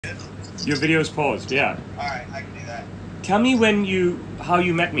Your video's paused, yeah. Alright, I can do that. Tell me how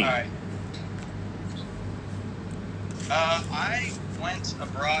you met me. Alright. I went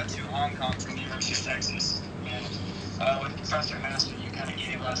abroad to Hong Kong from the University of Texas. And with Professor Master, you kind of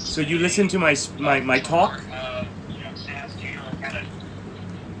gave us... So you listened to my talk?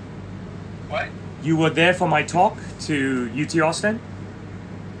 What? You were there for my talk to UT Austin?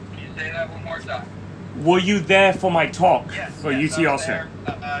 Can you say that one more time? Were you there for my talk for yes, UT Austin?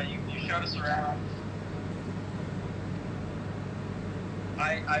 You showed us around.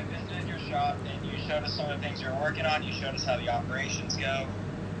 I visited your shop and you showed us some of the things you're working on. You showed us how the operations go.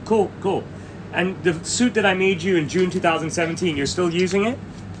 Cool, cool. And the suit that I made you in June 2017, you're still using it?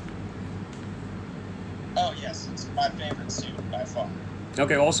 Oh yes, it's my favorite suit by far.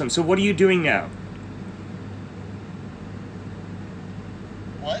 Okay, awesome. So what are you doing now?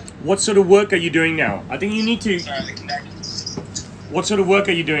 What? What sort of work are you doing now? I think you need to... Sorry, the connection. What sort of work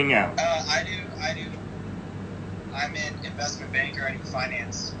are you doing now? I do. I'm an investment banker. I do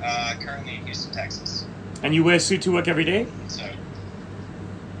finance, currently in Houston, Texas. And you wear a suit to work every day? So,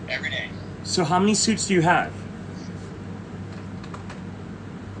 every day. So how many suits do you have?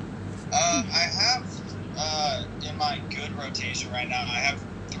 I have, in my good rotation right now, I have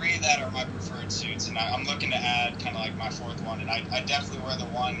 3 that are my preferred suits, and I'm looking to add kind of like my 4th one, and I definitely wear the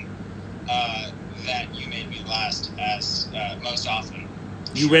one that you made me last as most often.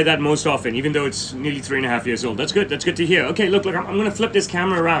 You wear that most often, even though it's nearly 3.5 years old. That's good. That's good to hear. Okay, look, I'm going to flip this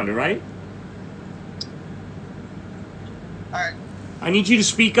camera around, all right? All right. I need you to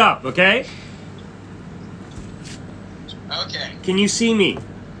speak up, okay? Okay. Can you see me?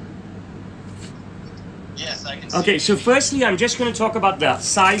 Yes, I can see. Okay, so firstly, I'm just going to talk about the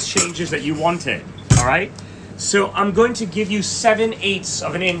size changes that you wanted, all right? So I'm going to give you 7/8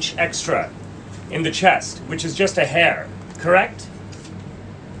 of an inch extra in the chest, which is just a hair, correct?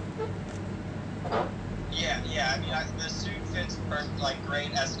 Yeah. I mean, the suit fits like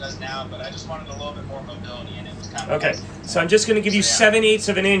great as it does now, but I just wanted a little bit more mobility, and it was kind of okay. So I'm just going to give you 7/8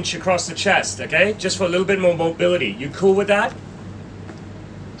 of an inch across the chest, okay? Just for a little bit more mobility. You cool with that?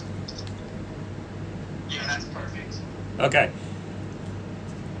 Yeah, that's perfect. Okay.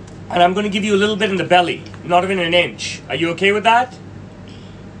 And I'm going to give you a little bit in the belly, not even an inch. Are you okay with that?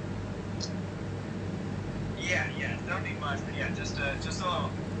 Yeah. Don't need much, but yeah, just a little.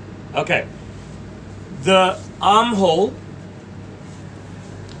 Okay. The armhole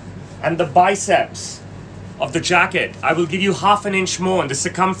and the biceps of the jacket, I will give you 1/2 inch more in the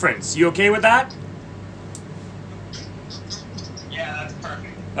circumference. You okay with that? Yeah, that's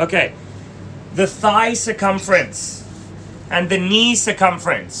perfect. Okay. The thigh circumference and the knee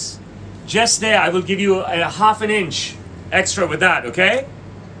circumference, just there, I will give you a 1/2 inch extra with that, okay?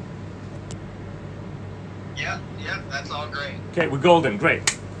 Yep, that's all great. Okay, we're golden,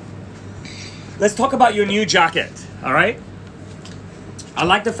 great. Let's talk about your new jacket, all right? I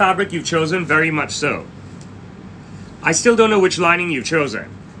like the fabric you've chosen, very much so. I still don't know which lining you've chosen,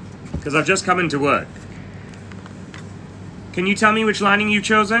 because I've just come into work. Can you tell me which lining you've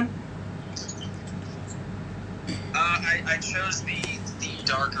chosen? I chose the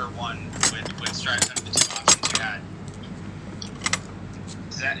darker one with stripes under the 2 options you had.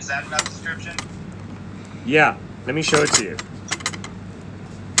 Is that enough description? Yeah, let me show it to you.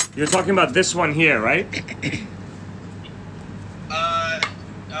 You're talking about this one here, right?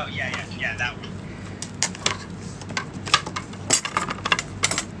 Oh, yeah, that one.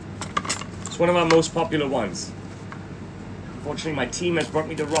 It's one of our most popular ones. Unfortunately, my team has brought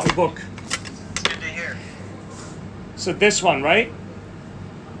me the wrong book. It's good to hear. So this one, right?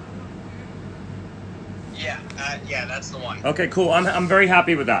 Yeah, that's the one. Okay, cool. I'm very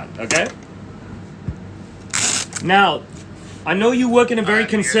happy with that, okay? Now, I know you work in a very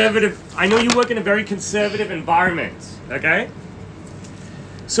conservative environment, okay?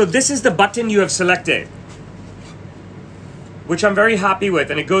 So this is the button you have selected, which I'm very happy with,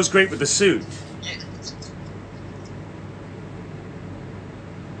 and it goes great with the suit.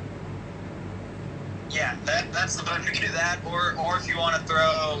 Yeah, that's the button to do that, or if you want to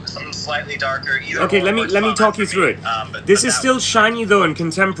throw something slightly darker, either. Okay, let me talk you through it. This is still shiny though and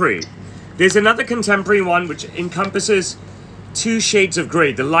contemporary. There's another contemporary one which encompasses 2 shades of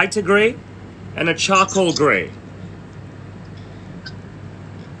gray, the lighter gray and a charcoal gray.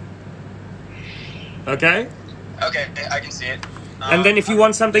 Okay? Okay, I can see it. And then if you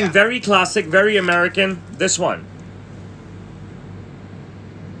want something very classic, very American, this one.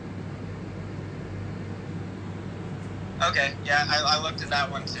 Okay, yeah, I looked at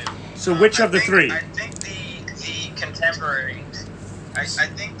that one too. So which of the 3? I think the contemporary. I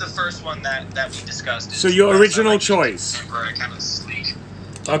think the first one that we discussed. So your original choice. Contemporary, kind of sleek.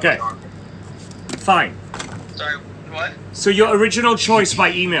 Okay. Fine. Sorry, what? So your original choice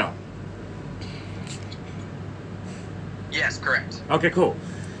by email. Yes, correct. Okay, cool.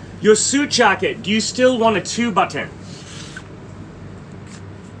 Your suit jacket, do you still want a 2-button?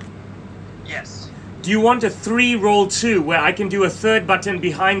 Yes. Do you want a 3-roll 2 where I can do a 3rd button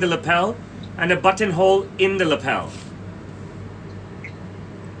behind the lapel and a buttonhole in the lapel?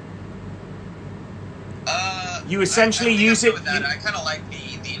 You essentially use it. With that. I kind of like the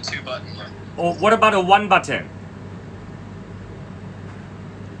 2-button. Or what about a 1-button?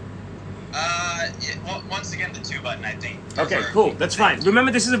 Once again, the 2-button, I think. Okay, cool. That's fine.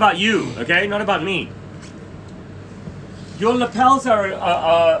 Remember, this is about you, okay? Not about me. Your lapels are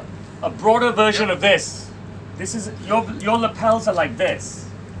a broader version of this. This is your lapels are like this.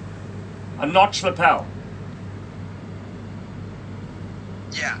 A notch lapel.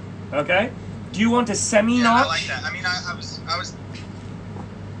 Yeah. Okay. Do you want a semi-notch? Yeah, I like that. I mean, I was.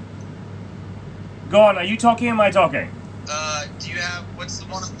 Go on. Are you talking or am I talking? Do you have what's the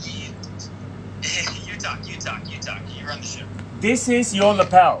one of the? You talk. You run the ship. This is your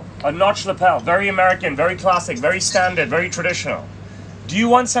lapel, a notch lapel, very American, very classic, very standard, very traditional. Do you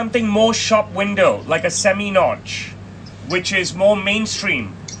want something more shop window, like a semi-notch, which is more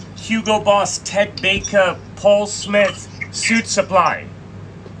mainstream? Hugo Boss, Ted Baker, Paul Smith, Suit Supply.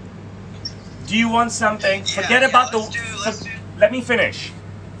 Do you want something? Forget about let me finish.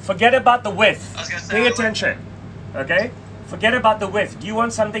 Forget about the width. Pay attention. Okay? Forget about the width. Do you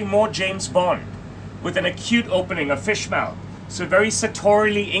want something more James Bond? With an acute opening, a fish mouth. So very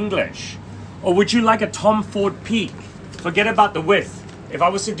sartorially English. Or would you like a Tom Ford peak? Forget about the width. If I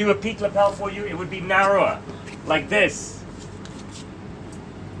was to do a peak lapel for you, it would be narrower. Like this.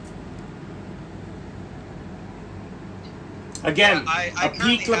 Again, I a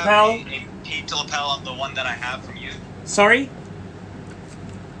peak lapel. A peak lapel on the one that I have from you. Sorry?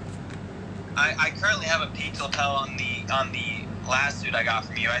 I currently have a peak lapel on the last suit I got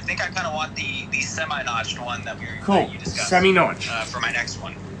from you. I think I kind of want the semi-notched one that you discussed. Semi-notch. For my next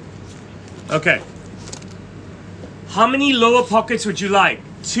one. Okay. How many lower pockets would you like?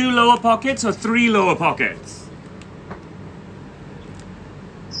 2 lower pockets or 3 lower pockets?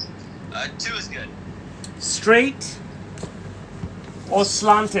 2 is good. Straight or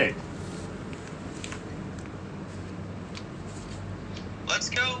slanted? Let's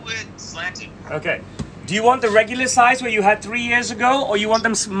go with slanted. Okay. Do you want the regular size where you had 3 years ago, or you want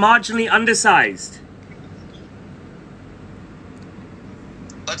them marginally undersized?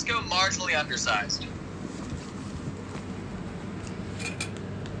 Let's go marginally undersized.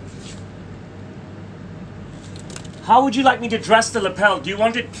 How would you like me to dress the lapel? Do you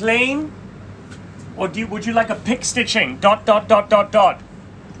want it plain? Or would you like a pick stitching? Dot, dot, dot, dot, dot.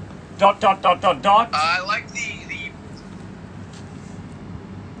 Dot, dot, dot, dot, dot. I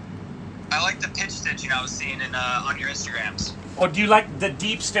like the pitch stitching I was seeing on your Instagrams. Or do you like the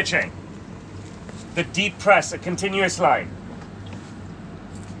deep stitching? The deep press, a continuous line.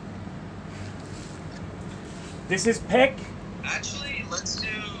 This is pick. Actually, let's do...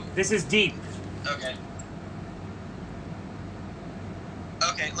 This is deep. Okay.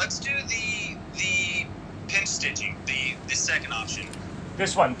 Okay, let's do the pinch stitching, the second option.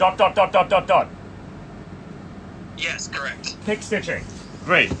 This one, dot, dot, dot, dot, dot, dot. Yes, correct. Pick stitching.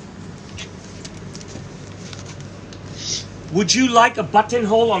 Great. Would you like a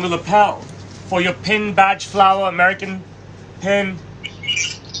buttonhole on the lapel for your pin, badge, flower, American pin,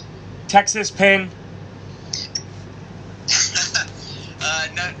 Texas pin?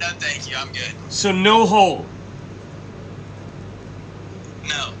 No, thank you. I'm good. So no hole.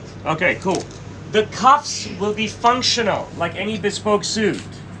 No. Okay, cool. The cuffs will be functional, like any bespoke suit.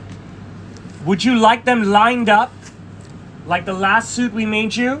 Would you like them lined up, like the last suit we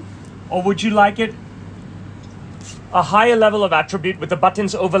made you? Or would you like it a higher level of attribute with the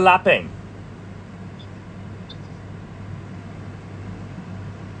buttons overlapping?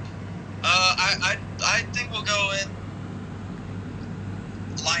 I think we'll go in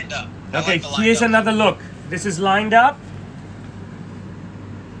lined up. Okay, here's another look. This is lined up.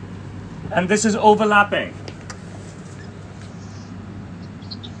 And this is overlapping.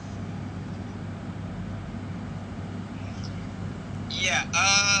 Yeah,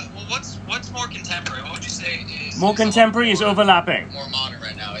 well, what's more contemporary? What would you say is... More contemporary is overlapping. More modern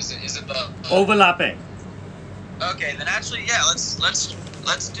right now. Is it the... Overlapping. Okay, then actually, yeah, let's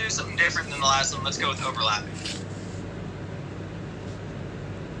do something different than the last one. Let's go with overlapping.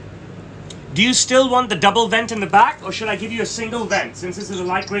 Do you still want the double vent in the back, or should I give you a single vent, since this is a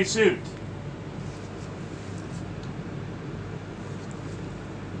light gray suit?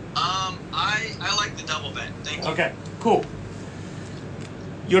 I like the double vent. Thank you. Okay, cool.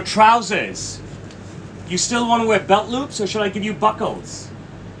 Your trousers. you still want to wear belt loops, or should I give you buckles?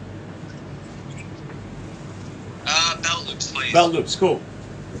 Belt loops, please. Belt loops, cool.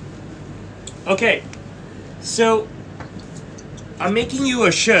 Okay, so I'm making you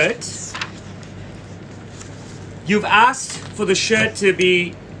a shirt. You've asked for the shirt to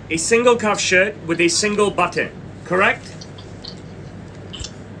be a single cuff shirt with a single button, correct?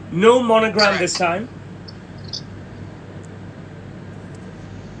 No monogram this time.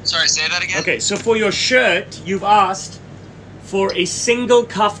 Sorry, say that again? Okay, so for your shirt, you've asked for a single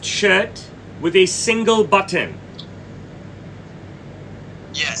cuffed shirt with a single button.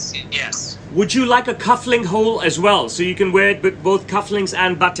 Yes, yes. Would you like a cufflink hole as well, so you can wear it with both cufflinks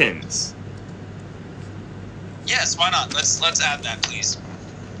and buttons? Yes, why not? Let's add that, please.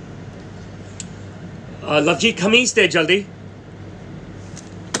 Lavjeet, kameez de jaldi.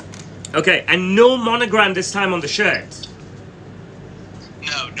 Okay, and no monogram this time on the shirt.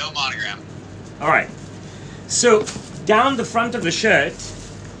 No monogram. All right. So down the front of the shirt,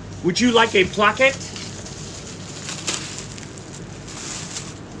 would you like a placket?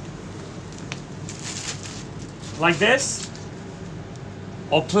 Like this?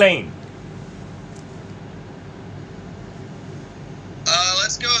 Or plain?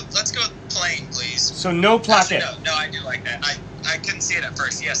 Let's go plain, please. So no placket. Actually, no, I do like that. I couldn't see it at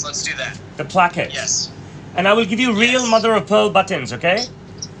first. Yes, let's do that. The placket. Yes. And I will give you real mother of pearl buttons, okay?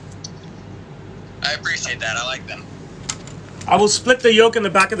 I appreciate that. I like them. I will split the yoke in the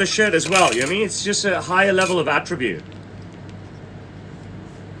back of the shirt as well. You know what I mean? It's just a higher level of attribute.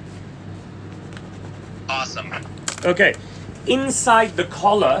 Awesome. Okay. Inside the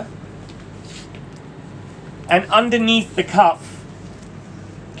collar and underneath the cuff,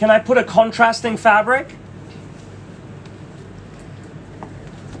 can I put a contrasting fabric?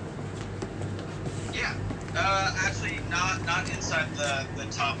 Yeah. Actually, not inside the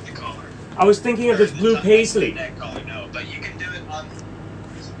top of the collar. I was thinking of this blue paisley. Neck collar, no, but you can do it on.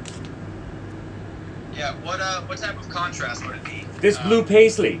 Yeah. What type of contrast would it be? This blue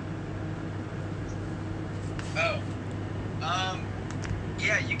paisley. Oh.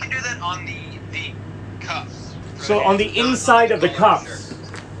 Yeah, you can do that on the cuffs. So on the inside of the cuffs.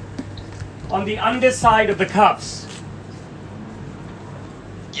 On the underside of the cuffs.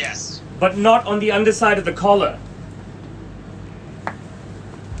 Yes. But not on the underside of the collar.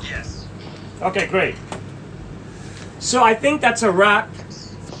 Yes. Okay, great. So I think that's a wrap.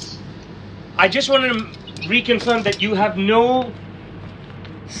 I just wanted to reconfirm that you have no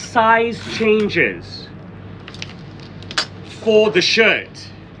size changes for the shirt.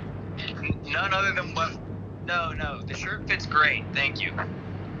 None other than what? No. The shirt fits great. Thank you.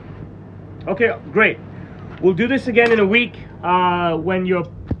 Okay, great. We'll do this again in a week when your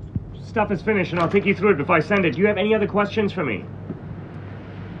stuff is finished, and I'll take you through it before I send it. Do you have any other questions for me?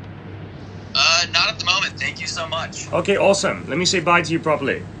 Not at the moment. Thank you so much. Okay, awesome. Let me say bye to you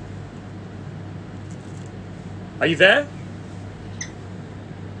properly. Are you there?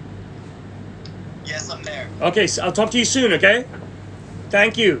 Yes, I'm there. Okay, so I'll talk to you soon, okay?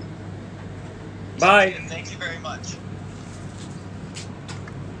 Thank you. Bye. Thank you very much.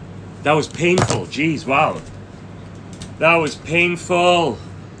 That was painful. Jeez, wow. That was painful.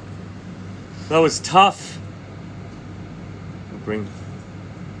 That was tough. I'll bring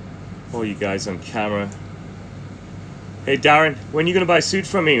all you guys on camera. Hey, Darren, when are you going to buy a suit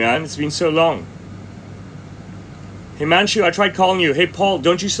from me, man? It's been so long. Hey, Manchu, I tried calling you. Hey, Paul,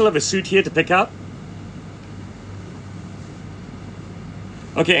 don't you still have a suit here to pick up?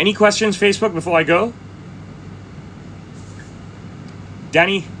 Okay, any questions, Facebook, before I go?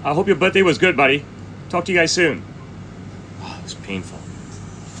 Danny, I hope your birthday was good, buddy. Talk to you guys soon. Oh, it was painful.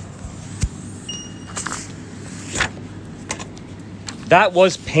 That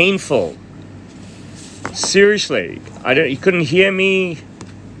was painful. Seriously, you couldn't hear me,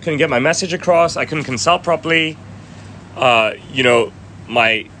 couldn't get my message across, I couldn't consult properly. You know,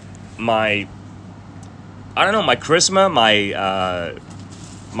 my I don't know, my charisma,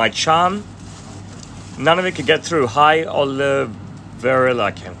 my charm, none of it could get through. Hi, Oliverilla,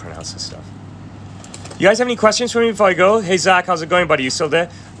 I can't pronounce this stuff. You guys have any questions for me before I go? Hey, Zach, how's it going, buddy? You still there?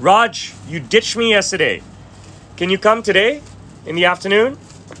 Raj, you ditched me yesterday. Can you come today in the afternoon?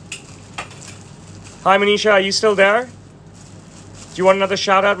 Hi, Manisha, are you still there? Do you want another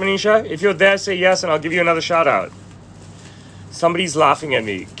shout out, Manisha? If you're there, say yes, and I'll give you another shout out. Somebody's laughing at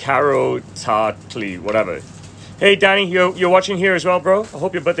me. Caro Tartly, whatever. Hey, Danny, you're watching here as well, bro? I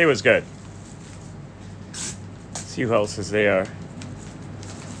hope your birthday was good. Let's see who else is there.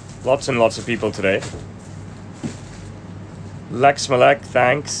 Lots and lots of people today. Lex Malek,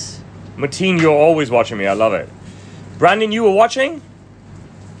 thanks. Mateen, you're always watching me. I love it. Brandon, you were watching?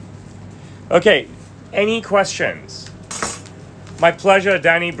 Okay. Any questions? My pleasure,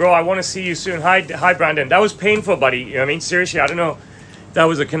 Danny, bro. I want to see you soon. Hi, Brandon. That was painful, buddy. You know what I mean? Seriously, I don't know if that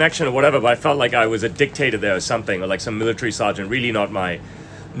was a connection or whatever, but I felt like I was a dictator there or something, or like some military sergeant. Really not my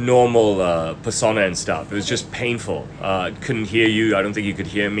normal persona and stuff. It was just painful. Couldn't hear you. I don't think you could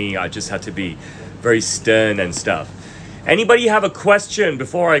hear me. I just had to be very stern and stuff. Anybody have a question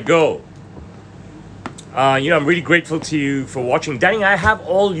before I go? I'm really grateful to you for watching. Danny, I have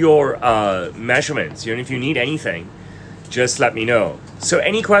all your measurements. If you need anything, just let me know. So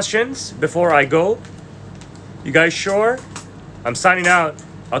any questions before I go? You guys sure? I'm signing out.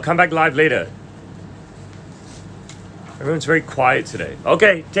 I'll come back live later. Everyone's very quiet today.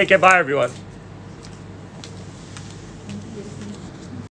 Okay, take care. Bye, everyone.